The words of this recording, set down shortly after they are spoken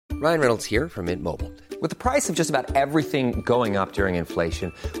Ryan Reynolds here from Mint Mobile. With the price of just about everything going up during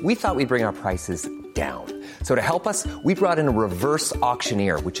inflation, we thought we'd bring our prices down. So to help us, we brought in a reverse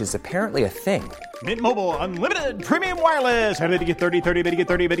auctioneer, which is apparently a thing. Mint Mobile Unlimited Premium Wireless. How to get 30, 30, bit to get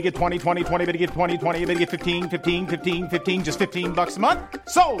 30, bit to get 20, 20, 20, bit to get 20, 20, bit to get 15, 15, 15, 15, just $15 a month?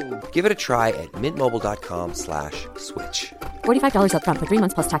 Sold! Give it a try at mintmobile.com/switch. $45 up front for 3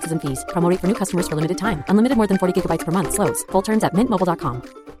 months plus taxes and fees. Promo rate for new customers for limited time. Unlimited more than 40 gigabytes per month. Slows full terms at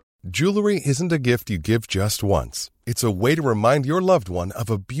mintmobile.com. Jewelry isn't a gift you give just once. It's a way to remind your loved one of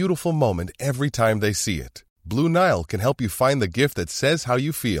a beautiful moment every time they see it. Blue Nile can help you find the gift that says how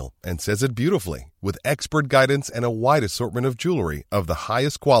you feel and says it beautifully, with expert guidance and a wide assortment of jewelry of the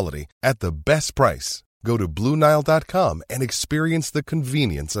highest quality at the best price. Go to BlueNile.com and experience the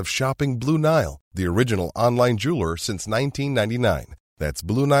convenience of shopping Blue Nile, the original online jeweler since 1999. That's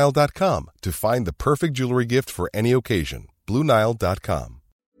BlueNile.com to find the perfect jewelry gift for any occasion. BlueNile.com.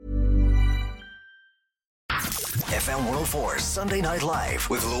 FM 104 Sunday Night Live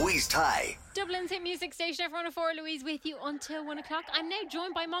with Louise Ty. Dublin's hit music station, F104. Louise with you until 1 o'clock. I'm now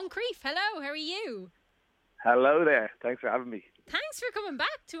joined by Moncrief. Hello, how are you? Hello there. Thanks for having me. Thanks for coming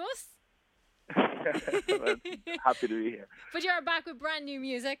back to us. Well, happy to be here. But you're back with brand new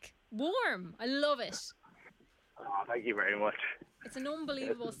music. Warm. I love it. Oh, thank you very much. It's an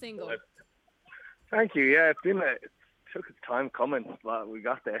unbelievable single. Thank you. Yeah, it took its time coming, but we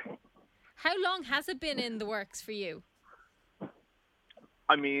got there. How long has it been in the works for you?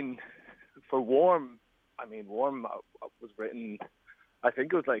 I mean, for Warm was written, I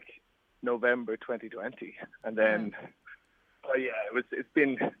think it was like November 2020, and then, it's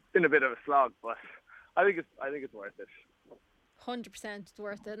been a bit of a slog, but I think it's worth it. 100% it's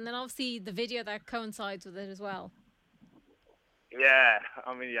worth it, and then obviously the video that coincides with it as well. Yeah,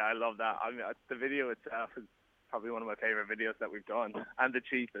 I love that. The video itself is probably one of my favorite videos that we've done, and the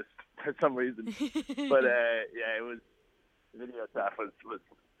cheapest for some reason. But the video itself was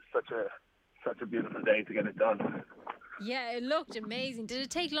such a beautiful day to get it done. Yeah, it looked amazing. Did it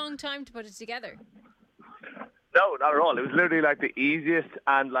take a long time to put it together? No, not at all. It was literally like the easiest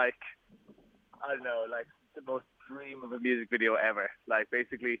and the most dream of a music video ever. Like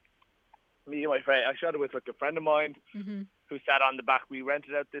basically, me and my friend, I shot it with like a friend of mine who sat on the back. We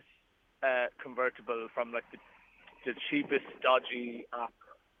rented out this convertible from like the cheapest dodgy app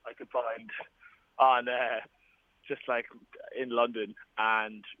I could find on just like in London,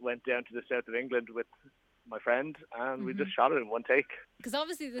 and went down to the south of England with my friend, and we just shot it in one take. Because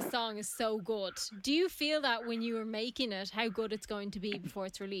obviously the song is so good. Do you feel that when you were making it, how good it's going to be before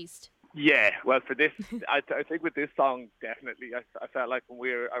it's released? Yeah, well, for this, I think with this song, definitely, I felt like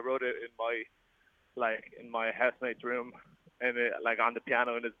when I wrote it in my housemate's room, and on the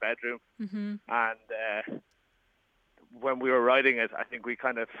piano in his bedroom, and when we were writing it, I think we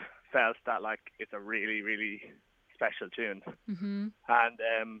kind of felt that like it's a really, really special tune, and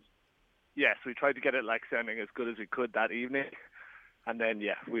so we tried to get it like sounding as good as we could that evening, and then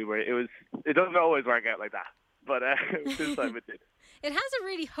it doesn't always work out like that, but this time it did. It has a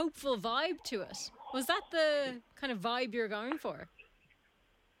really hopeful vibe to it. Was that the kind of vibe you're going for?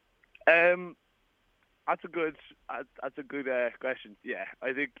 That's a good question. Yeah,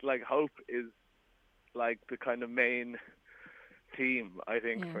 I think like hope is like the kind of main theme, I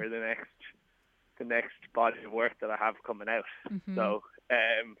think, for the next body of work that I have coming out. So,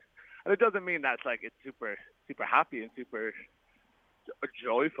 and it doesn't mean that's like it's super super happy and super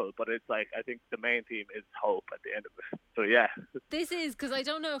joyful, but it's like I think the main theme is hope at the end of it. So yeah, this is because I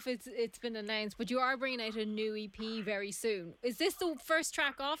don't know if it's been announced, but you are bringing out a new EP very soon. Is this the first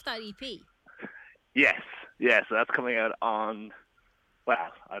track off that EP? Yes. So that's coming out on.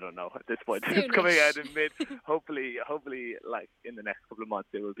 Well, I don't know at this point. Soonish. It's coming out in hopefully, like in the next couple of months,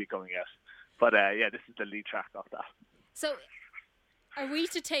 it will be coming out. But this is the lead track off that. So, are we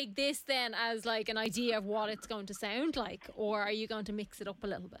to take this then as like an idea of what it's going to sound like, or are you going to mix it up a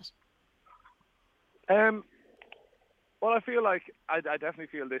little bit? Well, I feel like I definitely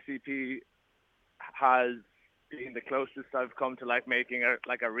feel this EP has been the closest I've come to like making a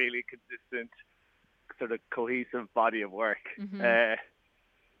really consistent, sort of cohesive body of work.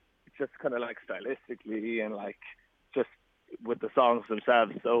 Just kind of like stylistically and like just with the songs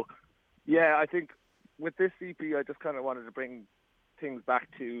themselves. So yeah, I think with this EP I just kind of wanted to bring things back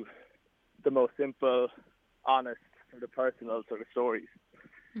to the most simple, honest, sort of personal sort of stories.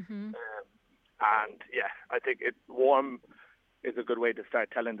 And yeah, I think Warm is a good way to start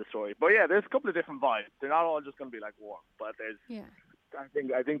telling the story. But yeah, there's a couple of different vibes. They're not all just going to be like Warm, but I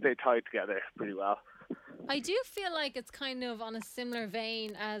think they tie together pretty well. I do feel like it's kind of on a similar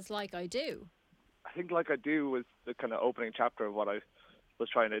vein as Like I Do. I think Like I Do was the kind of opening chapter of what I was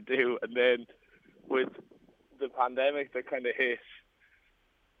trying to do. And then with the pandemic that kind of hit,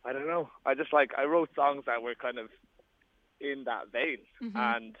 I don't know. I wrote songs that were kind of in that vein,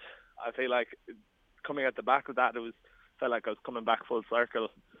 and I feel like coming at the back of that, felt like I was coming back full circle,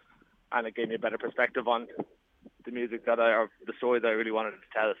 and it gave me a better perspective on the music or the story that I really wanted to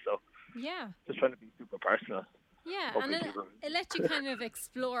tell. So yeah, just trying to be super personal. Yeah, and it let you kind of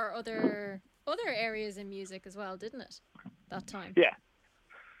explore other areas in music as well, didn't it? That time. Yeah,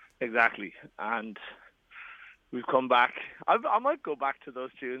 exactly. And we've come back. I might go back to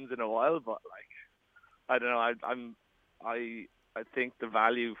those tunes in a while, but I don't know. I think the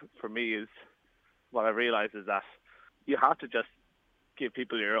value for me is what I realize is that you have to just give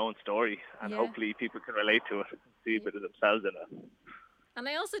people your own story, and hopefully people can relate to it and see a bit of themselves in it. And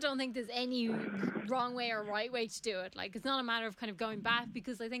I also don't think there's any wrong way or right way to do it. Like, it's not a matter of kind of going back,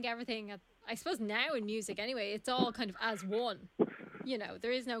 because I think everything, I suppose now in music anyway, it's all kind of as one. You know,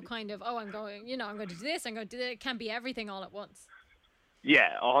 there is no kind of, I'm going to do this, I'm going to do that. It can't be everything all at once.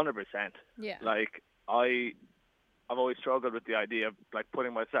 Yeah, 100%. Yeah. Like, I've always struggled with the idea of like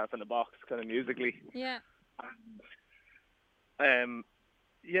putting myself in a box kind of musically. Yeah.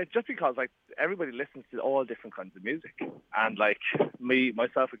 Yeah, just because like everybody listens to all different kinds of music, and like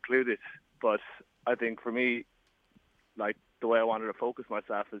myself included. But I think for me, like the way I wanted to focus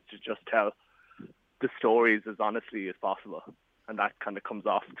myself is to just tell the stories as honestly as possible, and that kind of comes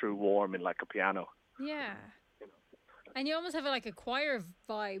off through Warm in like a piano. Yeah. And you almost have like a choir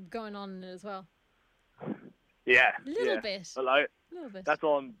vibe going on in it as well. Yeah. A little bit. Well, a little bit. That's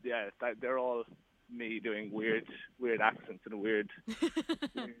all. Yeah, they're all me doing weird accents and weird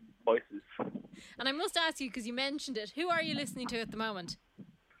voices. And I must ask you, because you mentioned it, who are you listening to at the moment? Who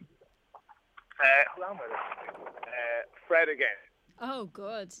am I listening to? Fred Again. Oh,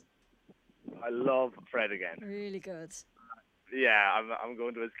 good. I love Fred Again. Really good. Yeah, I'm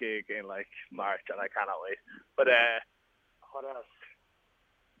going to his gig in like March, and I cannot wait. But what else?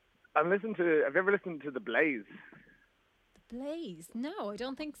 Have you ever listened to The Blaze? The Blaze? No, I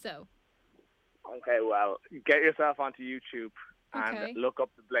don't think so. Okay, well, get yourself onto YouTube and look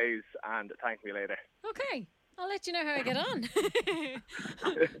up The Blaze and thank me later. Okay, I'll let you know how I get on.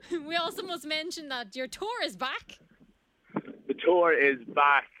 We also must mention that your tour is back. The tour is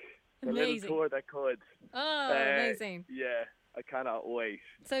back. Amazing. The little tour that could. Oh, amazing. Yeah, I cannot wait.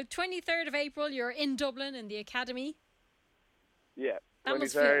 So 23rd of April, you're in Dublin in the Academy. Yeah, that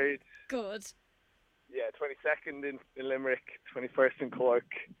must feel good. Yeah, 22nd in Limerick, 21st in Cork.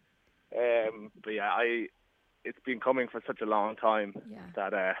 But yeah, it's been coming for such a long time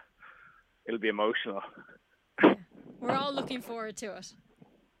that it'll be emotional. Yeah. We're all looking forward to it.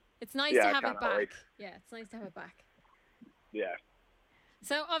 It's nice to have it back. Wait. Yeah, it's nice to have it back. Yeah.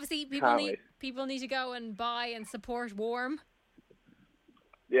 So obviously people need to go and buy and support Warm.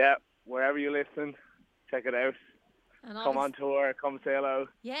 Yeah, wherever you listen, check it out. And come on tour, come say hello.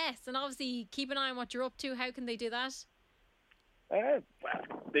 Yes, and obviously keep an eye on what you're up to. How can they do that? Well,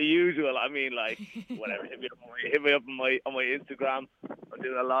 the usual. I mean, like whatever. Hit me up on my Instagram. I'm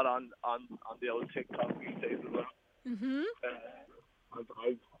doing a lot on the old TikTok these days as well. Mhm. I've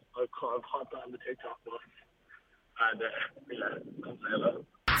hopped on the TikTok bus, and come say hello.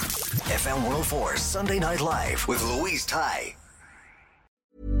 FM World Force Sunday Night Live with Louise Ty.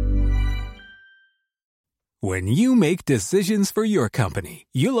 When you make decisions for your company,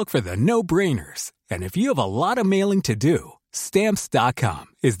 you look for the no-brainers. And if you have a lot of mailing to do,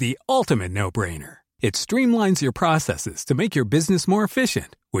 Stamps.com is the ultimate no-brainer. It streamlines your processes to make your business more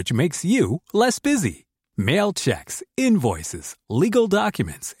efficient, which makes you less busy. Mail checks, invoices, legal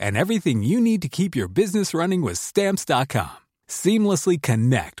documents, and everything you need to keep your business running with Stamps.com. Seamlessly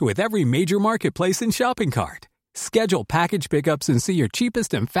connect with every major marketplace and shopping cart. Schedule package pickups and see your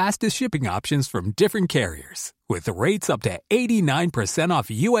cheapest and fastest shipping options from different carriers, with rates up to 89% off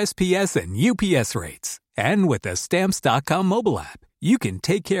USPS and UPS rates. And with the Stamps.com mobile app, you can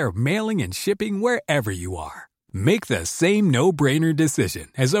take care of mailing and shipping wherever you are. Make the same no-brainer decision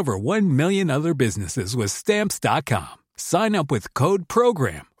as over 1 million other businesses with Stamps.com. Sign up with code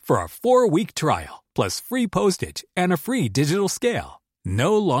PROGRAM for a 4-week trial, plus free postage and a free digital scale.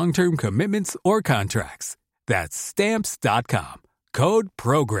 No long-term commitments or contracts. That's Stamps.com. Code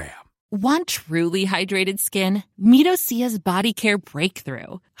PROGRAM. Want truly hydrated skin? Meet Osea's Body Care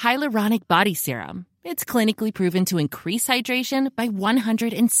Breakthrough Hyaluronic Body Serum. It's clinically proven to increase hydration by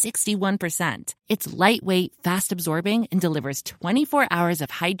 161%. It's lightweight, fast-absorbing, and delivers 24 hours of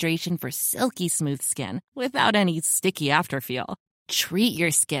hydration for silky smooth skin without any sticky afterfeel. Treat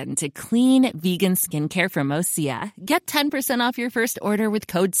your skin to clean, vegan skincare from Osea. Get 10% off your first order with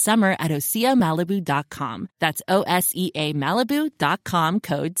code SUMMER at OseaMalibu.com. That's OSEA Malibu.com,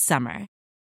 code SUMMER.